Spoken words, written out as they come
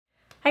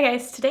Hi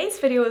guys, today's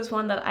video is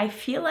one that I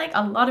feel like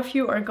a lot of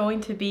you are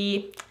going to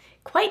be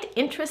quite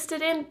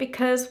interested in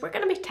because we're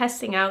going to be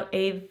testing out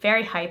a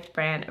very hyped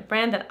brand, a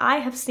brand that I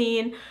have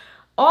seen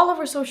all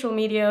over social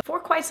media for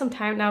quite some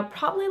time now,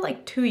 probably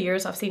like 2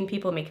 years. I've seen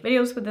people make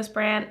videos with this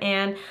brand,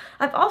 and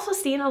I've also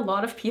seen a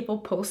lot of people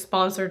post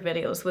sponsored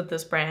videos with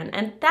this brand,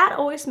 and that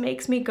always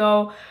makes me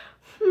go,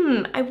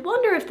 I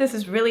wonder if this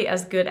is really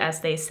as good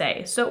as they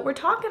say. So we're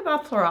talking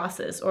about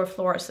Florasis or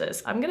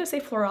Florasis. I'm gonna say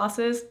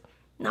Florasis.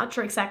 Not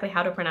sure exactly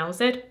how to pronounce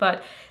it,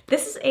 but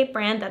this is a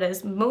brand that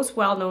is most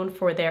well known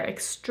for their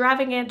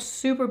extravagant,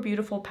 super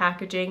beautiful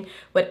packaging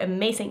with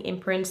amazing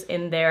imprints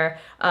in their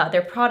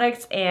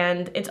products,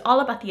 and it's all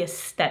about the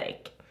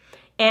aesthetic.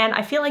 And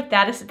I feel like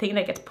that is the thing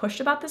that gets pushed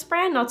about this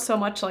brand, not so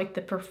much like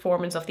the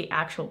performance of the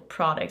actual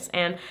products.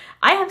 And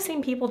I have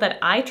seen people that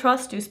I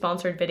trust do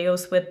sponsored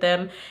videos with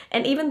them,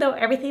 and even though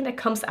everything that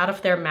comes out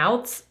of their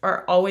mouths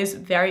are always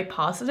very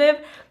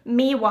positive,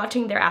 me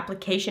watching their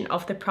application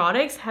of the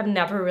products have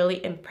never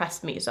really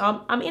impressed me.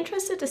 So I'm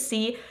interested to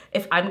see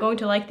if I'm going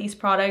to like these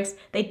products.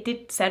 They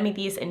did send me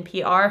these in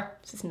PR.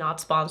 This is not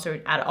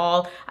sponsored at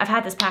all. I've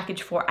had this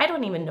package for I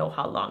don't even know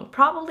how long,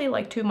 probably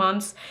like 2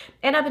 months,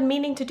 and I've been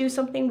meaning to do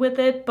something with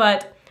it,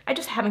 but I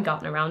just haven't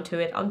gotten around to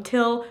it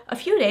until a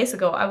few days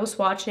ago. I was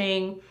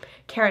watching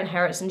Karen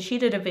Harris, and she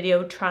did a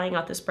video trying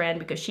out this brand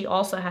because she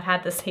also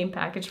had the same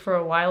package for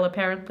a while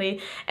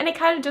apparently, and it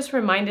kind of just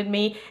reminded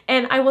me.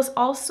 And I was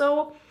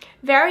also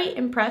very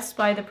impressed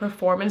by the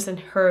performance in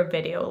her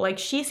video. Like,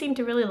 she seemed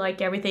to really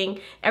like everything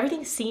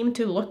seemed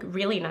to look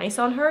really nice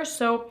on her,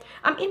 so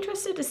I'm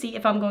interested to see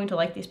if I'm going to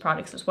like these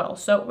products as well.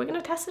 So we're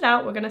gonna test it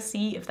out. We're gonna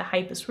see if the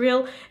hype is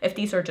real, if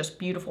these are just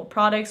beautiful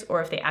products,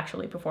 or if they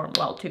actually perform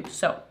well too.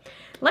 So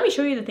let me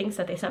show you the things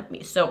that they sent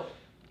me. So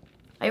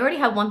I already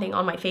have one thing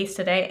on my face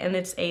today, and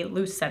it's a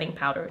loose setting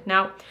powder.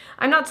 Now,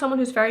 I'm not someone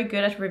who's very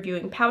good at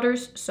reviewing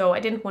powders, so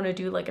I didn't want to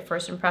do like a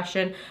first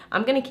impression.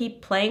 I'm gonna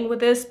keep playing with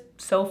this.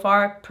 So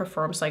far,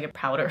 performs like a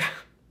powder.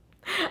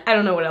 I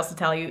don't know what else to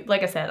tell you.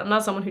 Like I said, I'm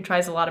not someone who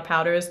tries a lot of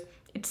powders.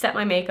 It set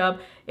my makeup,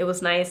 it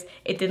was nice,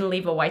 it didn't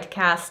leave a white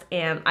cast,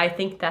 and I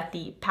think that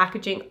the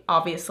packaging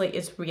obviously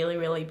is really,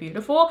 really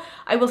beautiful.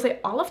 I will say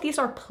all of these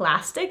are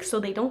plastic, so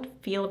they don't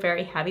feel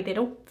very heavy. They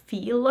don't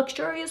feel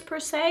luxurious per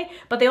se,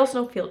 but they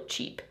also don't feel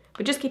cheap.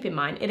 But just keep in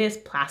mind, it is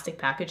plastic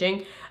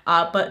packaging,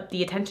 but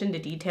the attention to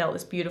detail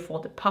is beautiful.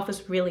 The puff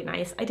is really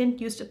nice. I didn't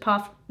use the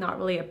puff, not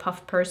really a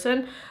puff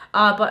person,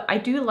 but I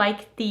do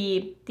like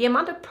the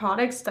amount of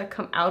products that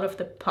come out of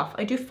the puff.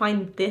 I do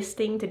find this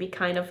thing to be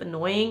kind of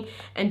annoying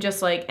and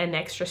just like an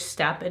extra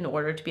step in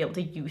order to be able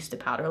to use the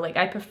powder. Like,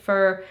 I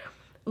prefer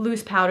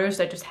loose powders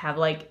that just have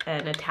like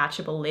an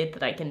attachable lid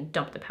that I can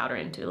dump the powder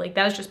into. Like,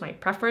 that is just my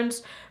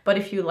preference. But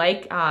if you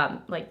like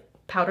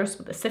powders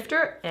with a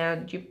sifter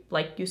and you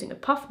like using a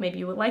puff, maybe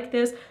you would like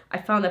this. I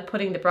found that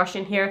putting the brush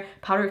in here,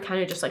 powder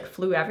kind of just like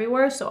flew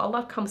everywhere, so a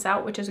lot comes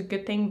out, which is a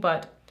good thing,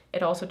 but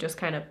it also just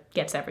kind of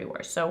gets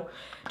everywhere. So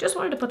just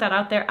wanted to put that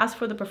out there. As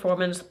for the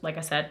performance, like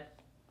I said,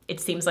 it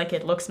seems like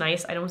it looks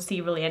nice. I don't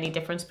see really any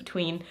difference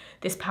between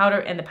this powder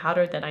and the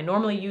powder that I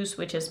normally use,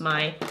 which is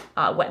my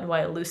Wet n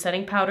Wild loose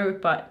setting powder.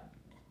 But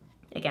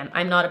again,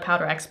 I'm not a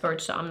powder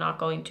expert, so I'm not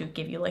going to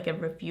give you like a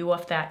review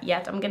of that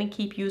yet. I'm gonna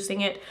keep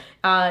using it.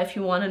 If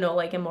you want to know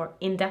like a more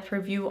in-depth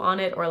review on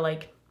it, or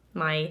like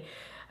my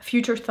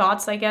future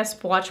thoughts, I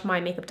guess, watch my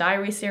makeup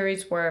diary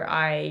series where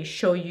I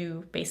show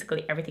you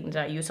basically everything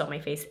that I use on my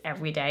face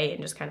every day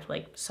and just kind of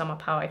like sum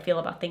up how I feel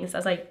about things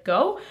as I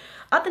go.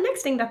 The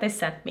next thing that they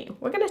sent me,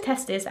 we're gonna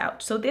test this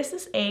out. So this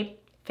is a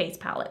face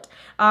palette.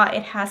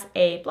 It has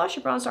a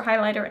blusher, bronzer,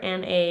 highlighter,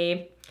 and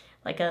a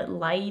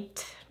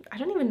light, I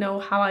don't even know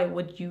how I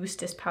would use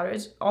this powder.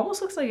 It almost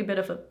looks like a bit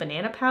of a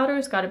banana powder.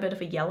 It's got a bit of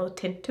a yellow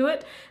tint to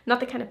it. Not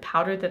the kind of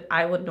powder that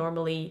I would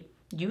normally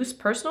use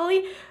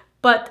personally,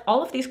 but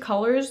all of these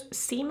colors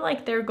seem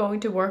like they're going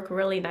to work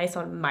really nice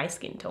on my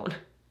skin tone.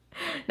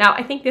 Now,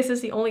 I think this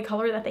is the only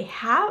color that they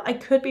have. I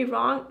could be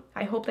wrong.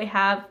 I hope they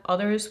have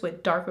others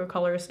with darker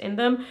colors in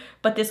them,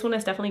 but this one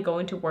is definitely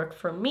going to work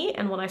for me.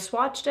 And when I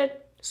swatched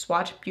it,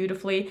 swatched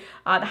beautifully.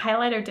 The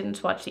highlighter didn't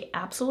swatch the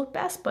absolute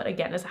best, but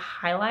again, it's a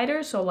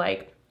highlighter, so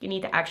like, you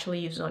need to actually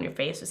use it on your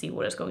face to see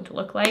what it's going to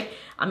look like.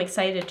 I'm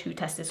excited to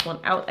test this one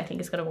out. I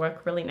think it's going to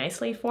work really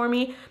nicely for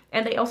me.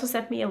 And they also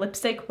sent me a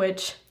lipstick,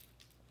 which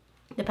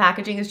the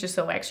packaging is just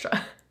so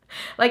extra.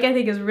 Like, I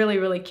think is really,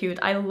 really cute.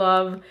 I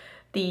love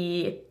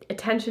the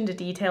attention to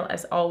detail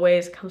as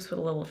always. Comes with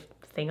a little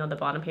thing on the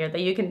bottom here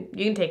that you can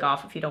take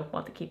off if you don't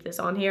want to keep this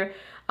on here.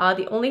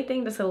 The only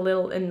thing that's a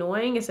little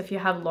annoying is if you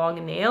have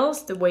long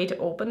nails, the way to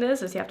open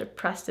this is you have to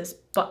press this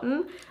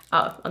button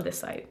on this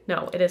side.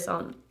 No, it is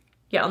on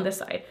this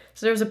side.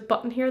 So there's a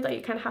button here that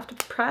you kind of have to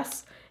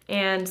press,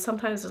 and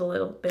sometimes it's a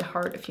little bit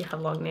hard if you have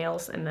long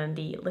nails. And then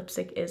the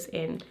lipstick is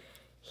in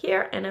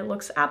here, and it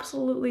looks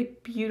absolutely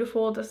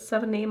beautiful. The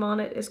 7 name on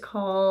it is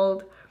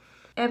called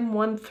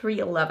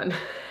M1311.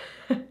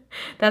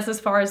 That's as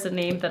far as the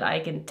name that I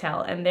can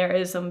tell. And there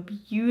is some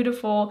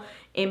beautiful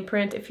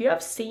imprint. If you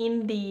have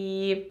seen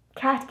the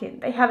Catkin,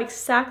 they have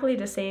exactly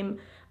the same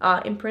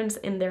imprints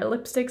in their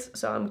lipsticks,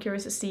 so I'm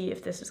curious to see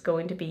if this is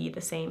going to be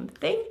the same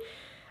thing.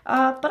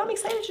 But I'm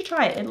excited to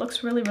try it. It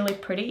looks really, really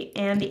pretty.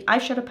 And the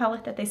eyeshadow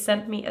palette that they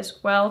sent me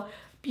as well.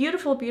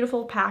 Beautiful,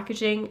 beautiful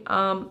packaging.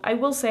 I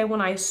will say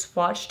when I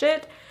swatched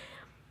it,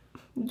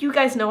 you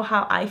guys know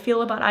how I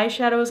feel about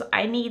eyeshadows.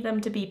 I need them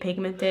to be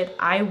pigmented.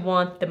 I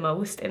want the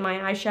most in my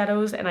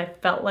eyeshadows, and I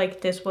felt like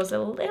this was a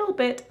little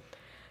bit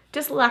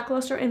just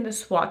lackluster in the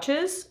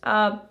swatches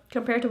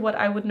compared to what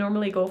I would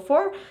normally go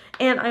for.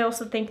 And I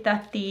also think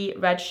that the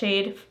red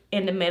shade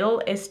in the middle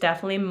is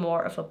definitely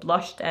more of a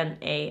blush than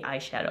a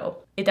eyeshadow.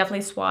 It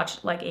definitely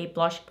swatched like a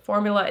blush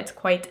formula. It's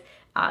quite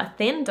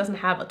thin, doesn't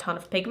have a ton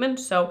of pigment,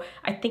 so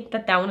I think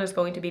that that one is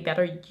going to be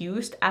better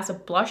used as a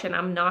blush, and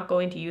I'm not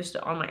going to use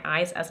it on my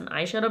eyes as an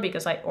eyeshadow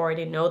because I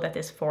already know that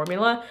this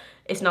formula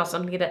is not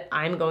something that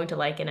I'm going to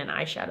like in an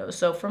eyeshadow.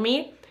 So for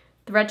me,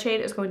 the red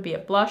shade is going to be a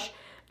blush.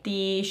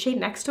 The shade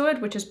next to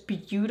it, which is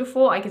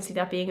beautiful, I can see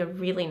that being a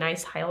really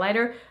nice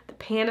highlighter. The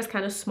pan is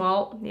kind of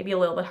small, maybe a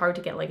little bit hard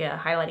to get like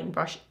a highlighting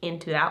brush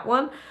into that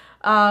one.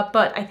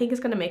 But I think it's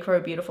going to make for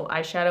a beautiful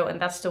eyeshadow, and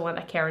that's the one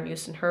that Karen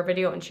used in her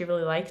video, and she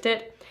really liked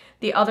it.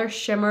 The other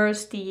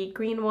shimmers, the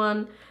green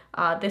one,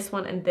 this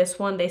one, and this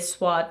one, they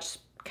swatch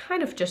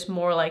kind of just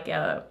more like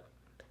a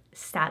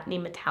satiny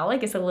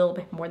metallic. It's a little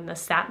bit more than a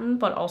satin,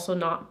 but also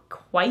not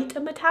quite a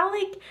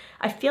metallic.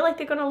 I feel like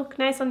they're going to look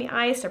nice on the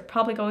eyes. They're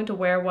probably going to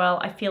wear well.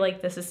 I feel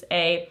like this is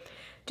a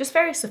just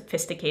very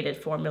sophisticated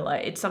formula.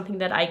 It's something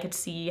that I could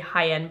see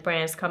high-end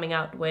brands coming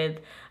out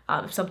with,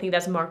 something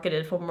that's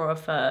marketed for more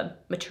of a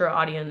mature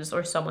audience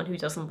or someone who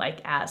doesn't like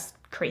as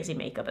crazy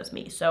makeup as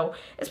me. So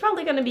it's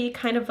probably going to be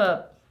kind of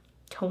a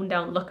toned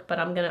down look, but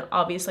I'm gonna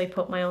obviously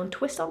put my own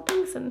twist on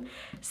things and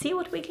see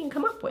what we can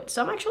come up with.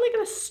 So I'm actually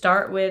gonna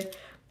start with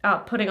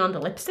putting on the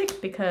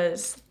lipstick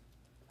because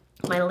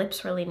my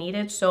lips really need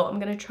it. So I'm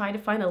gonna try to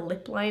find a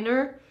lip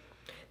liner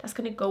that's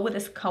gonna go with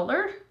this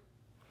color.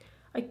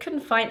 I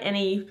couldn't find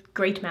any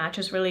great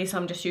matches really, so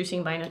I'm just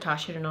using my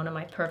Natasha Denona,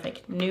 my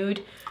Perfect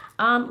Nude.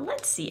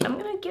 Let's see, I'm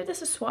gonna give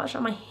this a swatch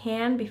on my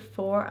hand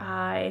before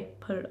I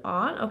put it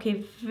on.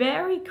 Okay,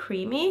 very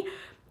creamy.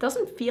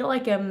 Doesn't feel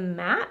like a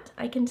matte.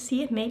 I can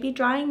see it maybe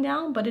drying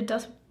down, but it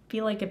does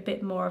feel like a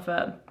bit more of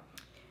a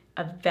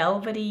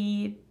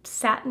velvety,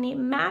 satiny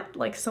matte,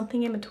 like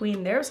something in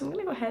between there. So I'm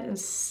gonna go ahead and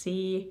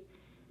see.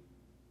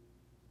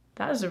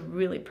 That is a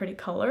really pretty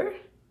color.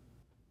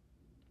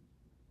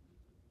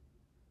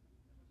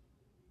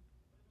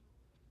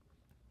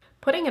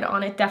 Putting it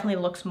on, it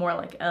definitely looks more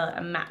like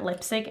a matte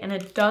lipstick, and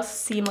it does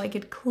seem like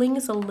it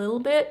clings a little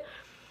bit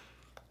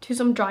to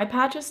some dry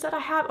patches that I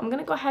have. I'm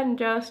gonna go ahead and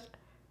just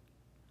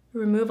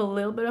remove a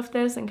little bit of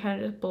this and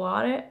kind of just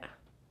blot it.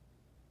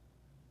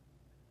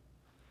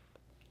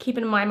 Keep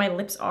in mind my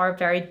lips are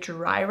very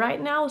dry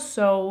right now,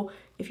 so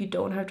if you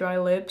don't have dry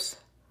lips,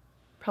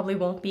 probably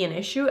won't be an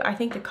issue. I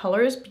think the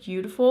color is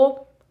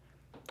beautiful.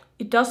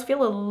 It does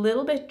feel a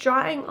little bit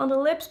drying on the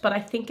lips, but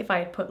I think if I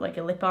had put like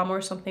a lip balm or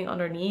something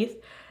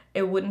underneath,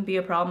 it wouldn't be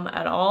a problem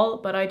at all.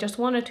 But I just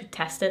wanted to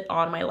test it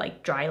on my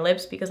like dry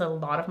lips because a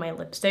lot of my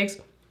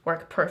lipsticks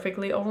work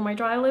perfectly over my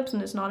dry lips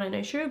and it's not an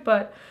issue,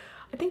 but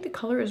I think the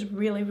color is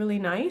really, really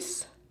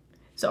nice.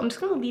 So I'm just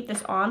gonna leave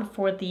this on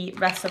for the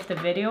rest of the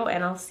video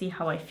and I'll see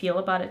how I feel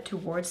about it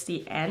towards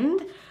the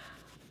end.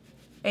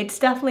 It's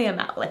definitely a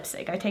matte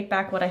lipstick. I take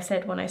back what I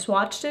said when I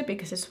swatched it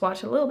because it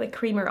swatched a little bit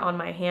creamier on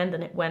my hand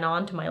than it went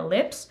on to my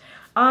lips.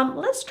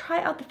 Let's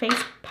try out the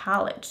face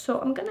palette. So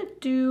I'm gonna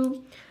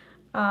do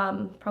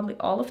probably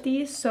all of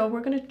these. So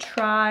we're gonna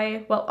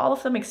try, well, all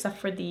of them except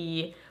for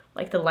the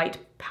like the light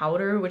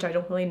powder, which I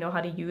don't really know how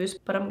to use,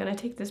 but I'm gonna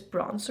take this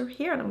bronzer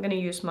here and I'm gonna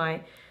use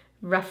my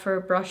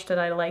Rephr brush that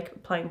I like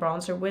applying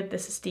bronzer with.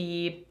 This is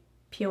the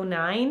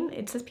P09.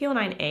 It says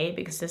P09A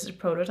because this is a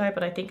prototype,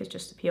 but I think it's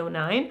just the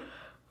P09.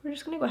 We're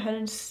just gonna go ahead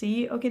and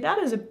see. Okay, that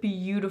is a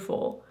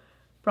beautiful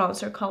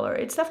bronzer color.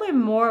 It's definitely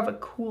more of a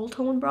cool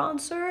tone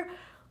bronzer,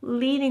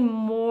 leaning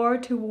more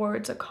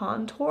towards a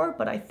contour,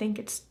 but I think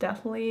it's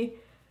definitely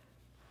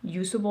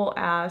usable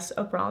as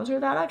a bronzer.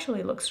 That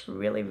actually looks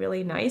really,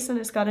 really nice, and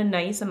it's got a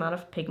nice amount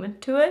of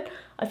pigment to it.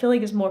 I feel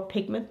like it's more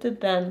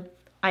pigmented than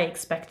I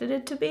expected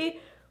it to be,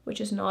 which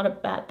is not a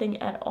bad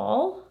thing at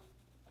all.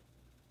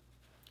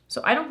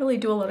 So I don't really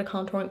do a lot of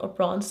contouring or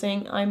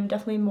bronzing. I'm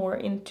definitely more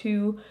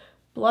into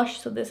blush,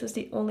 so this is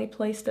the only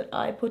place that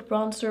I put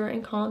bronzer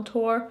and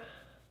contour.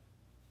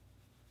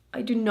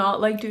 I do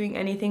not like doing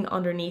anything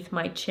underneath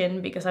my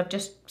chin because I've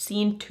just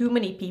seen too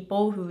many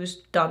people who's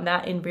done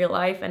that in real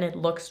life and it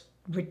looks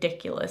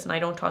ridiculous, and I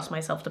don't trust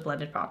myself to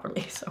blend it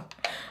properly, so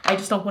I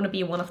just don't want to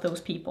be one of those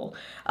people.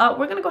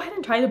 We're gonna go ahead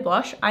and try the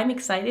blush. I'm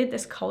excited.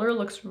 This color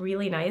looks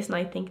really nice, and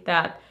I think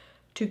that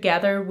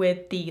together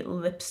with the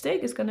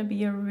lipstick is gonna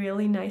be a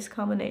really nice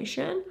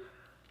combination.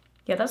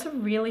 Yeah, that's a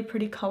really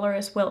pretty color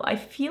as well. I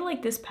feel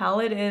like this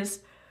palette is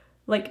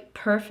like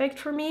perfect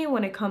for me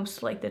when it comes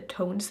to like the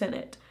tones in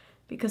it,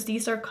 because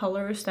these are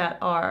colors that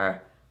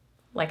are,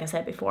 like I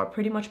said before,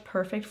 pretty much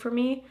perfect for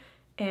me.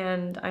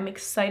 And I'm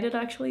excited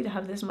actually to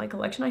have this in my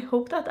collection. I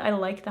hope that I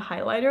like the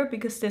highlighter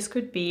because this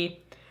could be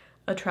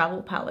a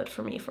travel palette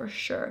for me for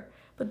sure.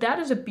 But that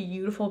is a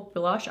beautiful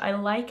blush. I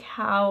like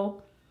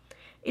how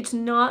it's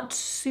not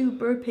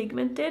super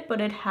pigmented,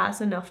 but it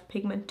has enough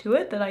pigment to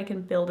it that I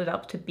can build it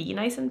up to be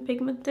nice and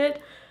pigmented.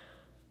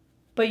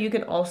 But you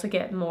can also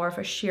get more of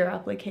a sheer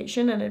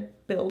application, and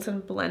it builds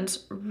and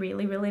blends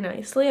really, really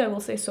nicely. I will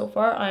say so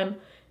far I'm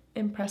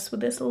impressed with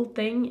this little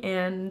thing,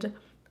 and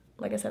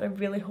like I said, I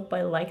really hope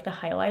I like the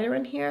highlighter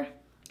in here.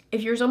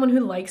 If you're someone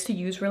who likes to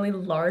use really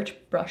large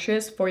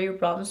brushes for your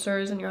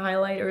bronzers and your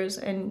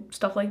highlighters and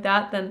stuff like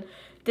that, then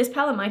this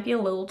palette might be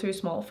a little too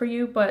small for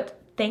you,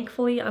 but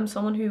thankfully I'm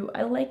someone who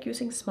I like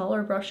using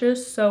smaller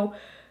brushes, so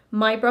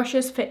my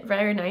brushes fit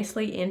very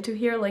nicely into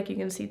here. Like you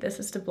can see, this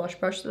is the blush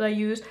brush that I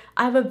use.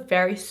 I have a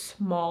very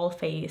small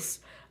face,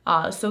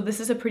 so this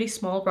is a pretty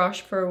small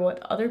brush for what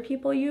other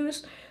people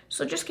use.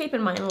 So just keep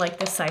in mind like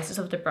the sizes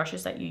of the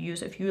brushes that you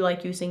use. If you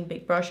like using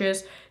big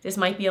brushes, this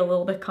might be a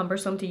little bit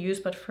cumbersome to use,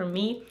 but for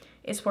me,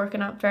 it's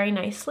working out very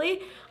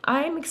nicely.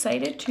 I'm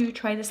excited to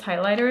try this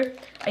highlighter.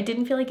 I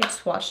didn't feel like it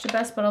swatched the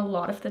best, but a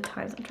lot of the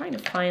times, I'm trying to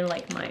find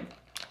like my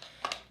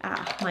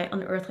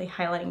unearthly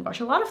highlighting brush.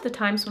 A lot of the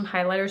times when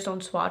highlighters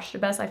don't swatch the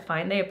best, I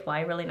find they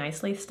apply really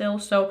nicely still.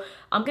 So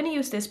I'm gonna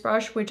use this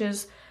brush, which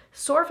is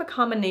sort of a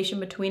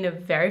combination between a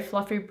very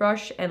fluffy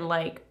brush and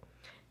like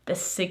the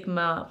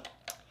Sigma,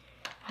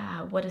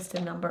 what is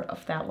the number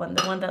of that one?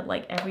 The one that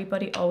like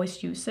everybody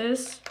always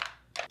uses.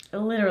 I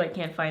literally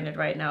can't find it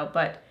right now,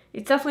 but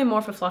it's definitely more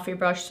of a fluffy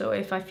brush. So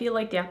if I feel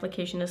like the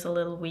application is a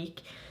little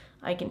weak,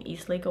 I can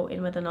easily go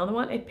in with another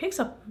one. It picks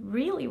up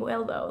really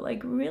well though,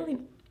 like really.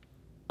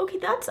 Okay,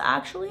 that's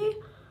actually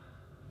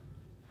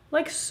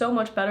like so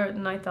much better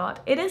than I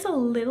thought. It is a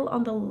little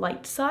on the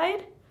light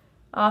side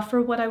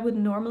for what I would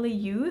normally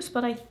use,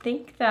 but I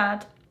think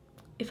that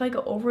if I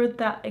go over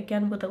that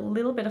again with a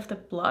little bit of the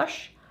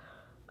blush,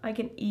 I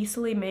can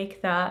easily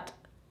make that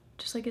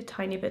just like a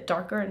tiny bit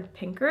darker and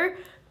pinker.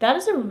 That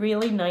is a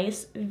really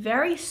nice,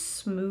 very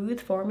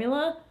smooth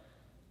formula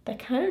that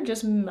kind of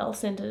just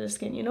melts into the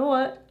skin. You know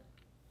what?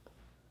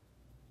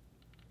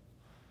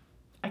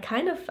 I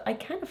kind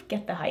of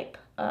get the hype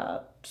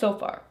so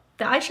far.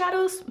 The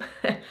eyeshadows,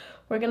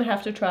 we're gonna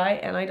have to try,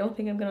 and I don't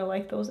think I'm gonna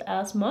like those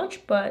as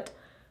much, but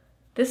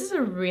this is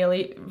a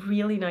really,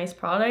 really nice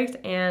product,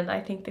 and I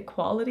think the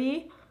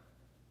quality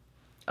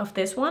of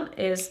this one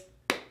is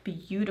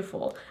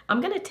beautiful.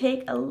 I'm gonna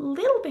take a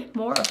little bit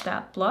more of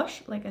that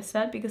blush, like I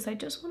said, because I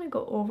just want to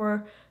go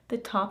over the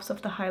tops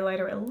of the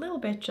highlighter a little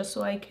bit, just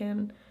so I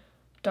can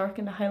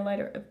darken the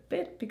highlighter a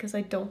bit, because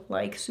I don't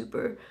like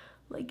super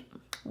like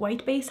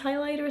white base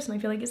highlighters, and I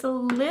feel like it's a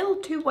little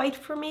too white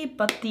for me,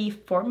 but the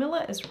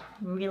formula is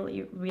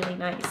really, really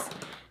nice.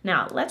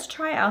 Now let's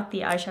try out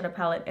the eyeshadow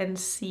palette and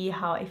see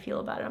how I feel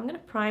about it. I'm gonna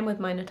prime with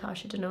my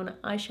Natasha Denona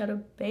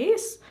eyeshadow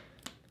base.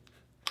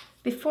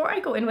 Before I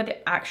go in with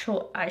the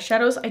actual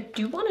eyeshadows, I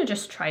do want to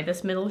just try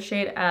this middle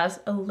shade as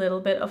a little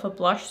bit of a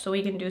blush so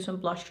we can do some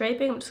blush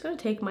draping. I'm just going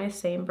to take my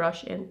same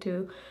brush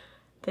into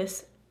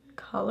this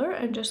color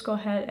and just go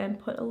ahead and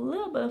put a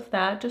little bit of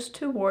that just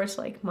towards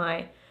like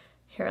my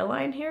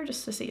hairline here,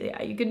 just to see.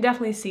 Yeah, you can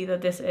definitely see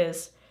that this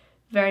is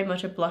very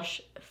much a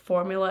blush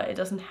formula. It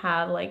doesn't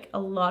have like a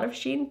lot of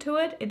sheen to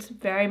it. It's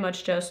very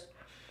much just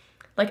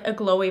like a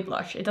glowy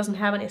blush. It doesn't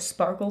have any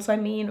sparkles, I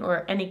mean,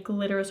 or any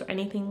glitters or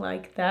anything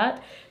like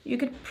that. You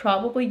could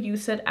probably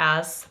use it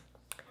as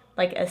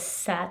like a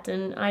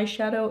satin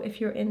eyeshadow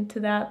if you're into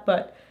that,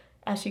 but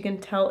as you can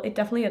tell, it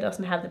definitely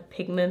doesn't have the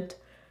pigment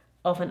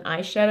of an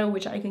eyeshadow,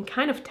 which I can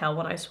kind of tell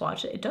when I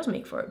swatch it. It does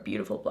make for a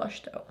beautiful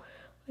blush though.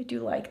 I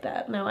do like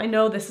that. Now I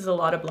know this is a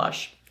lot of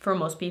blush for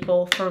most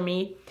people. For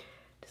me,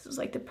 this is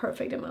like the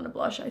perfect amount of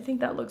blush. I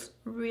think that looks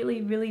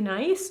really, really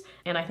nice.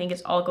 And I think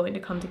it's all going to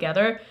come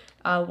together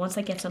once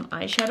I get some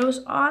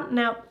eyeshadows on.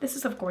 Now, this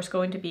is of course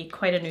going to be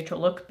quite a neutral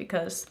look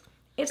because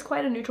it's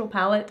quite a neutral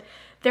palette.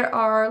 There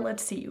are,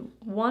 let's see,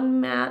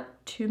 1 matte,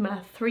 2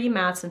 matte, 3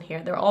 mattes in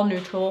here. They're all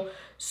neutral.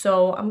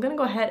 So I'm gonna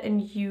go ahead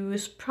and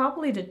use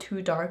probably the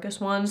 2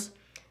 darkest ones.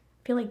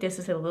 I feel like this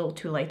is a little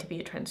too light to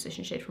be a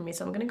transition shade for me,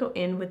 so I'm gonna go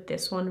in with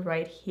this one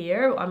right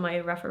here on my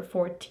Rephr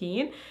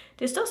 14.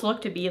 This does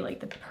look to be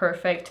like the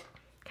perfect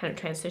kind of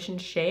transition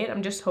shade.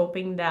 I'm just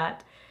hoping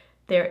that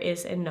there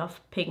is enough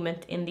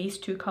pigment in these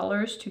 2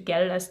 colors to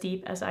get it as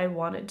deep as I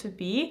want it to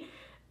be.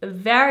 A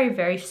very,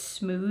 very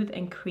smooth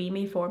and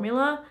creamy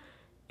formula.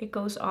 It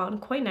goes on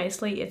quite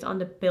nicely. It's on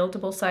the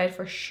buildable side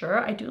for sure.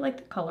 I do like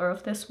the color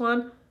of this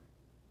one.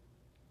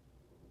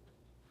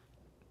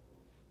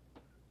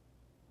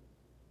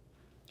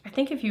 I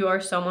think if you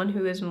are someone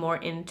who is more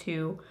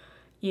into,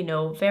 you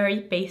know, very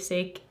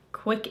basic,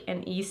 quick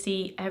and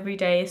easy,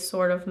 everyday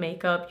sort of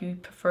makeup, you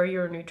prefer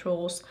your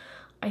neutrals,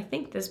 I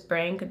think this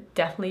brand could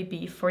definitely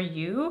be for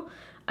you.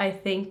 I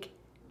think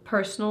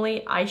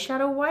personally,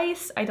 eyeshadow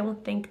wise, I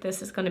don't think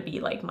this is going to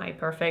be like my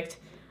perfect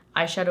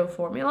eyeshadow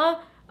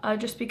formula,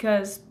 just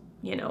because,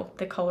 you know,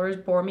 the colors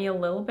bore me a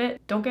little bit.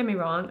 Don't get me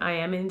wrong, I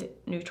am in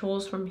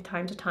neutrals from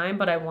time to time,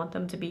 but I want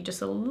them to be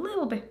just a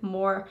little bit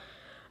more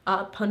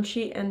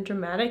punchy and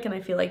dramatic, and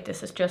I feel like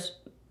this is just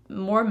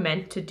more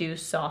meant to do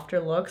softer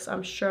looks.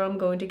 I'm sure I'm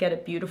going to get a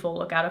beautiful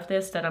look out of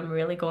this that I'm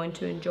really going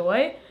to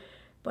enjoy,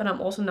 but I'm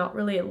also not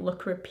really a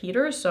look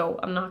repeater, so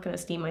I'm not going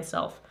to see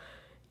myself,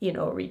 you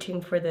know,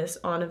 reaching for this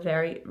on a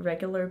very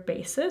regular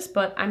basis.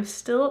 But I'm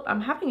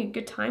having a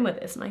good time with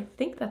this, and I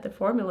think that the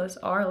formulas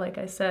are, like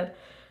I said,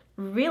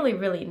 really,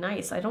 really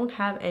nice. I don't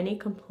have any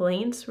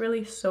complaints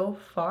really so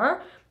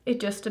far. It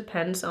just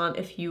depends on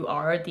if you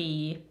are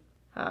the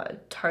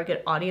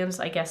target audience,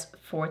 I guess,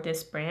 for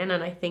this brand,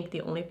 and I think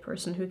the only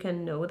person who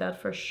can know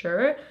that for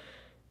sure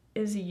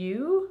is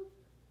you.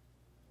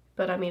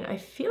 But I mean, I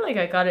feel like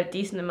I got a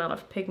decent amount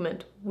of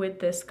pigment with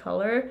this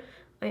color.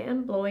 I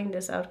am blowing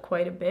this out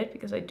quite a bit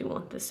because I do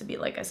want this to be,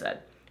 like I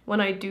said,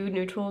 when I do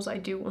neutrals, I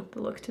do want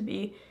the look to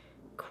be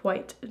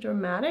quite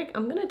dramatic.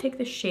 I'm gonna take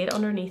the shade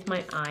underneath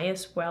my eye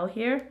as well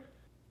here.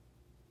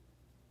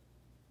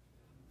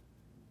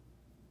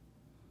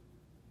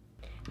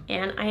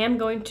 And I am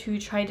going to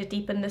try to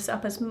deepen this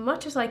up as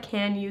much as I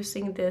can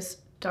using this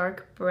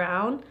dark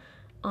brown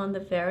on the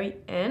very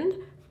end.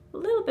 A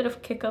little bit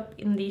of kick up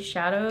in these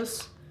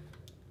shadows.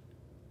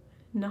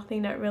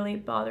 Nothing that really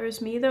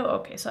bothers me though.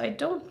 Okay, so I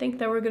don't think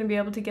that we're going to be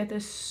able to get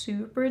this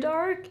super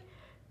dark,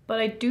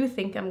 but I do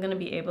think I'm going to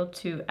be able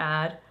to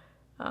add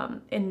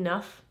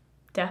enough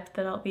depth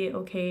that I'll be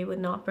okay with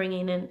not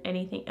bringing in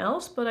anything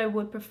else, but I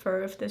would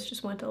prefer if this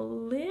just went a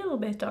little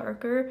bit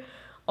darker.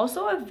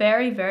 Also a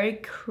very, very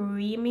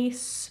creamy,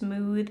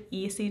 smooth,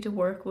 easy to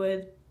work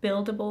with,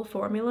 buildable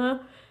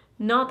formula.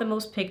 Not the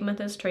most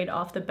pigmented straight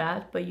off the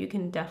bat, but you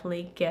can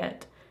definitely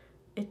get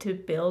it to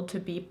build to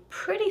be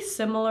pretty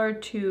similar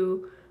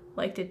to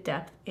like the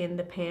depth in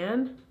the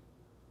pan.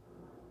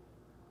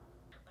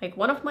 Like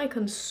one of my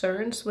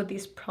concerns with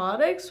these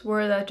products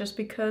were that just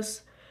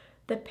because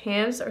the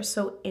pans are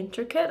so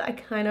intricate,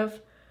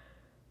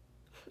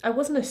 I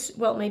wasn't,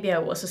 well, maybe I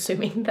was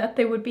assuming that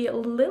they would be a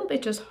little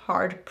bit just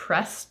hard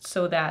pressed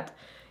so that,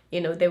 you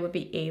know, they would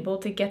be able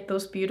to get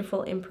those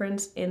beautiful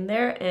imprints in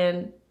there.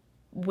 And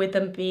with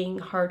them being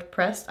hard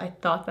pressed, I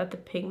thought that the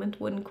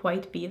pigment wouldn't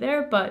quite be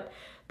there, but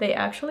they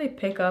actually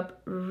pick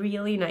up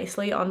really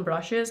nicely on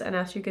brushes. And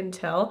as you can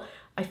tell,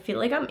 I feel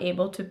like I'm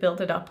able to build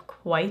it up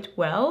quite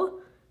well.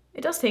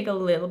 It does take a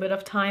little bit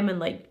of time and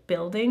like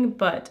building,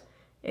 but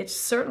it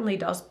certainly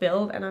does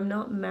build, and I'm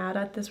not mad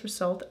at this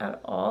result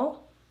at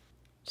all.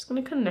 Just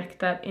going to connect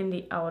that in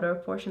the outer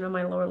portion of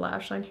my lower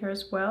lash line here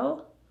as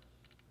well.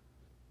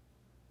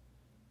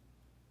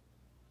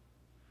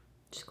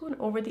 Just going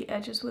over the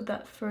edges with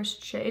that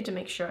first shade to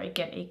make sure I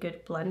get a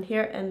good blend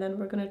here. And then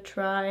we're going to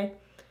try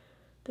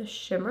the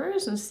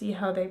shimmers and see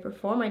how they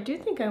perform. I do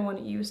think I want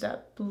to use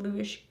that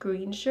bluish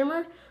green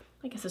shimmer.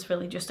 I guess it's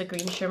really just a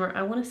green shimmer.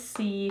 I want to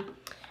see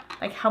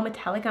like how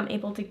metallic I'm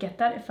able to get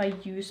that if I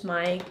use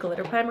my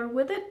glitter primer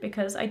with it,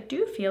 because I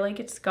do feel like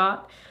it's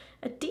got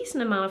a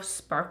decent amount of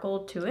sparkle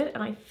to it,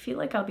 and I feel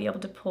like I'll be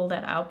able to pull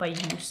that out by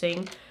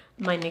using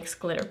my NYX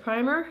glitter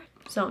primer.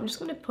 So I'm just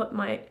going to put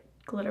my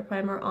glitter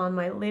primer on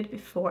my lid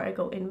before I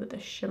go in with the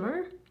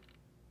shimmer.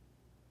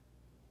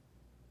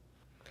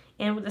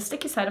 And with the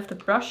sticky side of the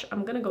brush,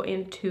 I'm going to go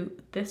into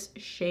this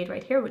shade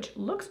right here, which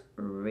looks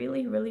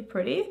really, really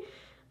pretty.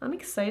 I'm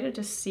excited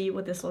to see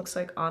what this looks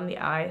like on the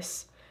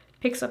eyes.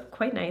 Picks up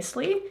quite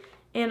nicely.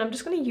 And I'm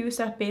just going to use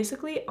that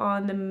basically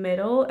on the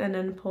middle and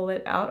then pull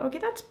it out. Okay,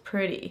 that's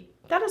pretty.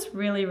 That is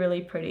really,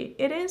 really pretty.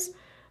 It is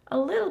a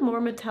little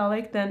more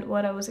metallic than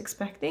what I was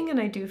expecting, and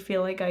I do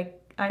feel like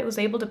I was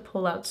able to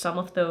pull out some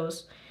of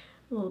those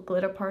little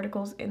glitter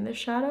particles in the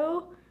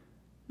shadow. I'm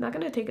not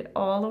going to take it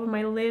all over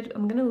my lid.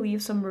 I'm going to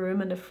leave some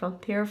room in the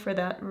front here for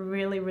that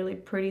really, really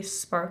pretty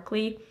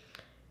sparkly,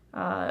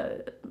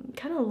 kind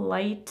of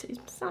light.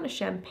 It's not a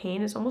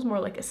champagne. It's almost more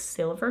like a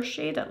silver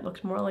shade that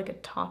looks more like a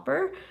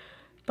topper.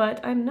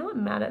 But I'm not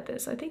mad at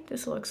this. I think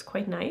this looks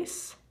quite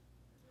nice.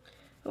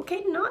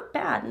 Okay, not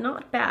bad,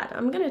 not bad.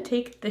 I'm gonna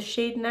take the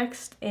shade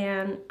next,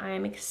 and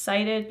I'm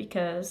excited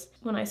because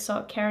when I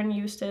saw Karen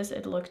use this,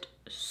 it looked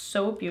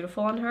so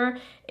beautiful on her.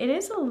 It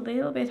is a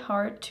little bit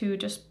hard to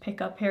just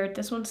pick up here.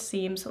 This one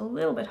seems a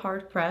little bit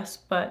hard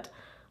pressed, but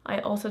I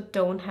also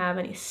don't have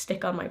any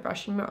stick on my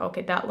brush anymore.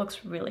 Okay, that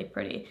looks really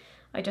pretty.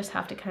 I just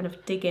have to kind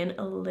of dig in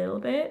a little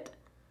bit.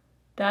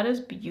 That is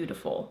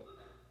beautiful.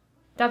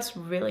 That's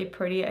really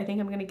pretty. I think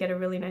I'm gonna get a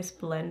really nice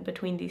blend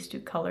between these two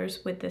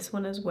colors with this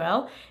one as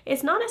well.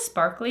 It's not as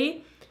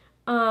sparkly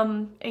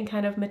and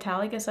kind of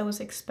metallic as I was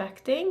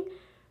expecting,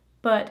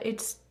 but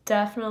it's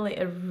definitely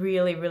a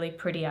really, really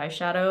pretty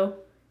eyeshadow.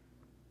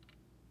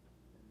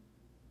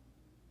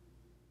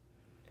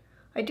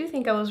 I do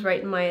think I was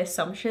right in my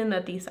assumption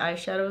that these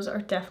eyeshadows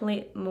are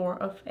definitely more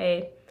of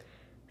a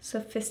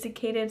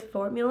sophisticated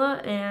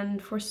formula,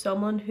 and for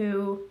someone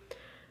who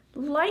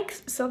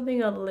likes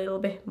something a little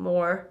bit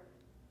more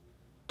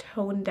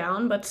toned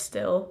down but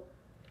still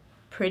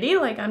pretty,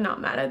 like, I'm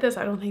not mad at this.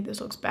 I don't think this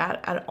looks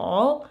bad at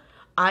all.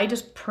 I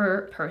just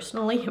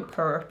personally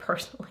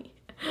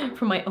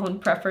for my own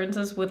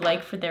preferences would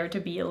like for there to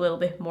be a little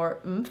bit more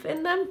oomph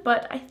in them,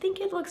 but I think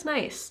it looks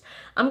nice.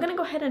 I'm gonna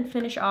go ahead and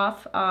finish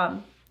off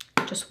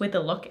just with the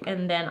look,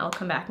 and then I'll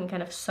come back and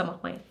kind of sum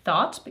up my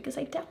thoughts, because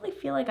I definitely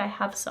feel like I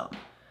have some.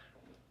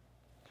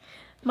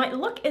 My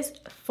look is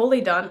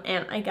fully done,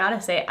 and I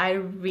gotta say, I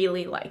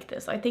really like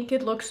this. I think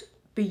it looks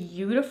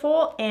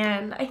beautiful,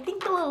 and I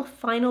think the little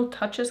final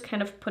touches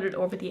kind of put it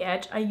over the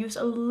edge. I use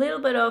a little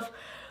bit of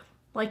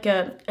like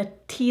a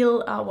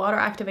teal water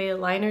activated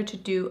liner to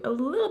do a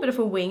little bit of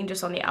a wing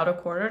just on the outer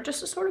corner,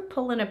 just to sort of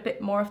pull in a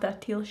bit more of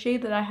that teal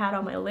shade that I had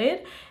on my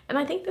lid. And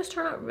I think this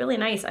turned out really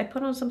nice. I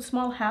put on some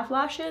small half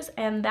lashes,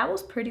 and that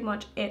was pretty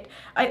much it.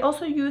 I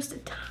also used the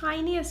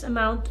tiniest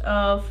amount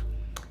of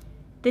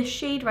this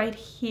shade right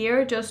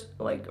here, just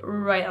like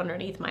right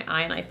underneath my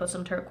eye, and I put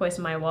some turquoise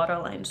in my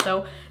waterline.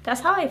 So that's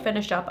how I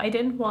finished up. I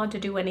didn't want to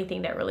do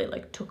anything that really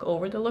like took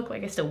over the look.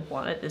 Like, I still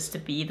wanted this to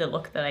be the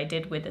look that I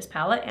did with this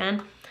palette,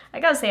 and I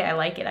gotta say I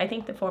like it. I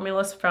think the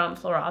formulas from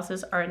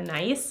Florasis are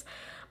nice.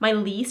 My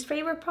least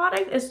favorite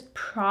product is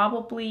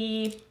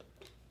probably,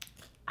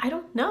 I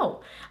don't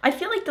know. I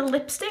feel like the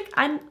lipstick,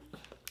 I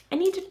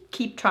need to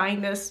keep trying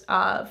this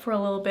for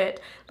a little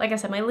bit. Like I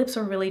said, my lips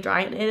are really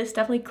dry, and it is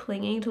definitely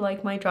clinging to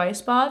like my dry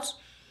spots.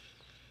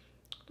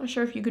 Not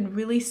sure if you can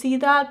really see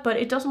that, but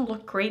it doesn't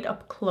look great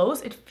up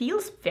close. It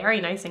feels very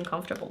nice and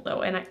comfortable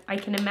though, and I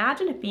can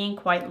imagine it being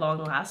quite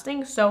long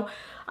lasting. So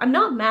I'm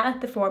not mad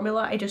at the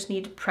formula. I just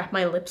need to prep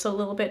my lips a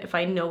little bit if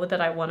I know that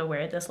I want to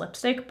wear this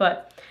lipstick,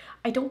 but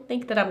I don't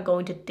think that I'm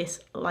going to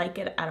dislike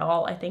it at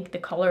all. I think the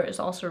color is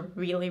also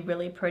really,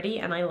 really pretty,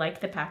 and I like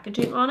the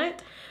packaging on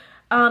it.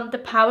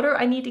 The powder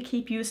I need to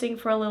keep using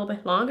for a little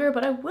bit longer,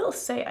 but I will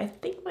say I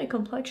think my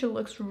complexion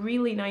looks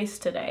really nice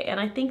today, and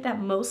I think that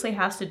mostly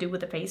has to do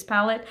with the face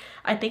palette.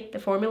 I think the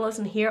formulas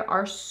in here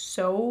are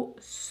so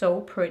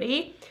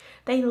pretty.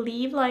 They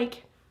leave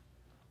like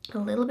a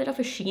little bit of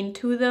a sheen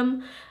to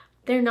them.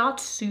 They're not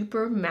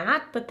super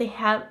matte, but they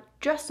have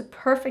just the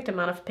perfect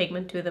amount of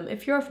pigment to them.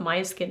 If you're of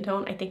my skin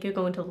tone, I think you're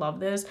going to love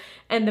this.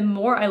 And the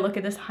more I look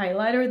at this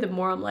highlighter, the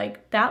more I'm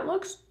like, that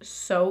looks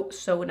so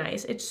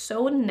nice. It's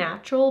so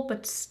natural,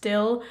 but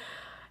still,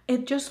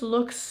 it just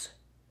looks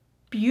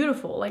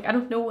beautiful. Like, I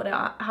don't know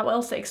how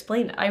else to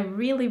explain it. I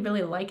really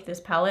like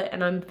this palette,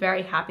 and I'm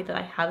very happy that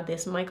I have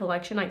this in my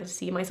collection. I can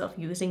see myself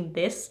using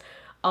this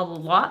a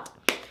lot.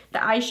 The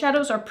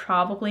eyeshadows are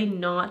probably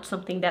not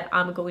something that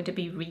I'm going to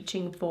be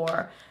reaching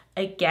for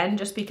again,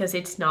 just because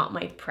it's not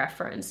my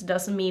preference.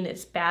 Doesn't mean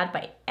it's bad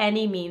by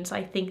any means.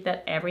 I think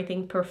that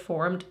everything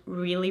performed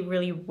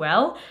really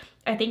well.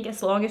 I think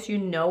as long as you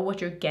know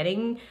what you're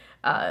getting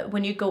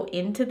when you go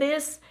into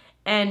this,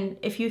 and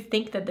if you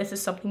think that this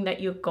is something that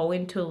you're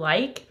going to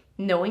like,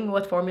 knowing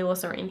what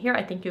formulas are in here,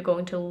 I think you're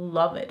going to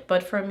love it.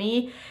 But for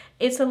me,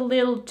 it's a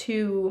little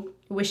too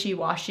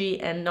wishy-washy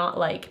and not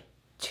like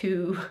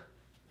too...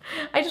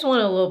 I just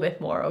want a little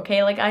bit more,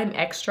 okay? Like, I'm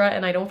extra,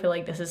 and I don't feel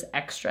like this is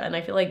extra, and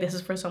I feel like this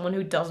is for someone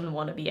who doesn't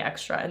want to be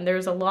extra, and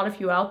there's a lot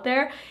of you out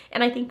there,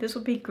 and I think this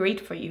would be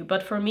great for you.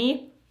 But for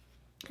me,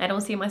 I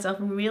don't see myself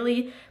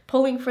really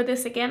pulling for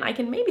this again. I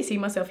can maybe see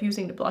myself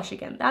using the blush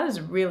again. That is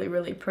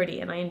really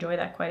pretty, and I enjoy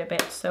that quite a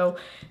bit. So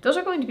those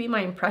are going to be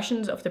my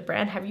impressions of the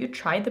brand. Have you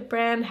tried the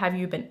brand? Have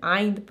you been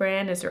eyeing the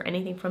brand? Is there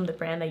anything from the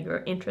brand that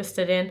you're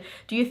interested in?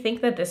 Do you think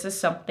that this is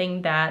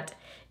something that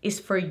is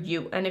for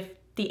you? And if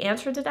the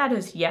answer to that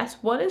is yes,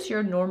 what is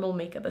your normal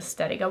makeup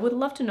aesthetic? I would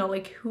love to know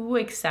like who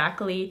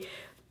exactly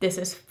this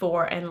is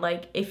for, and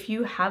like if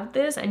you have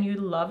this and you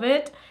love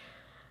it,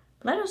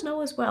 let us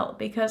know as well,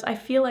 because I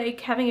feel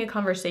like having a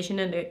conversation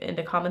in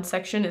the comment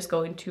section is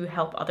going to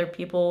help other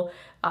people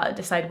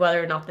decide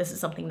whether or not this is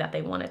something that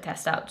they want to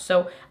test out.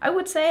 So I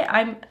would say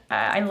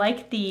I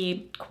like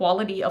the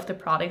quality of the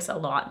products a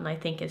lot, and I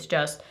think it's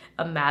just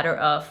a matter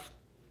of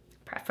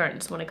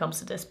preference when it comes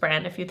to this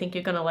brand. If you think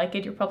you're gonna like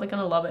it, you're probably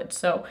gonna love it.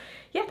 So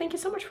yeah, thank you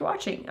so much for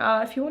watching.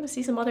 If you want to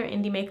see some other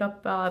indie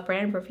makeup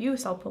brand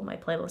reviews, I'll put my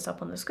playlist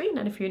up on the screen,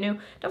 and if you're new,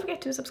 don't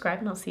forget to subscribe,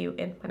 and I'll see you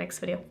in my next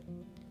video.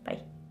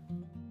 Bye.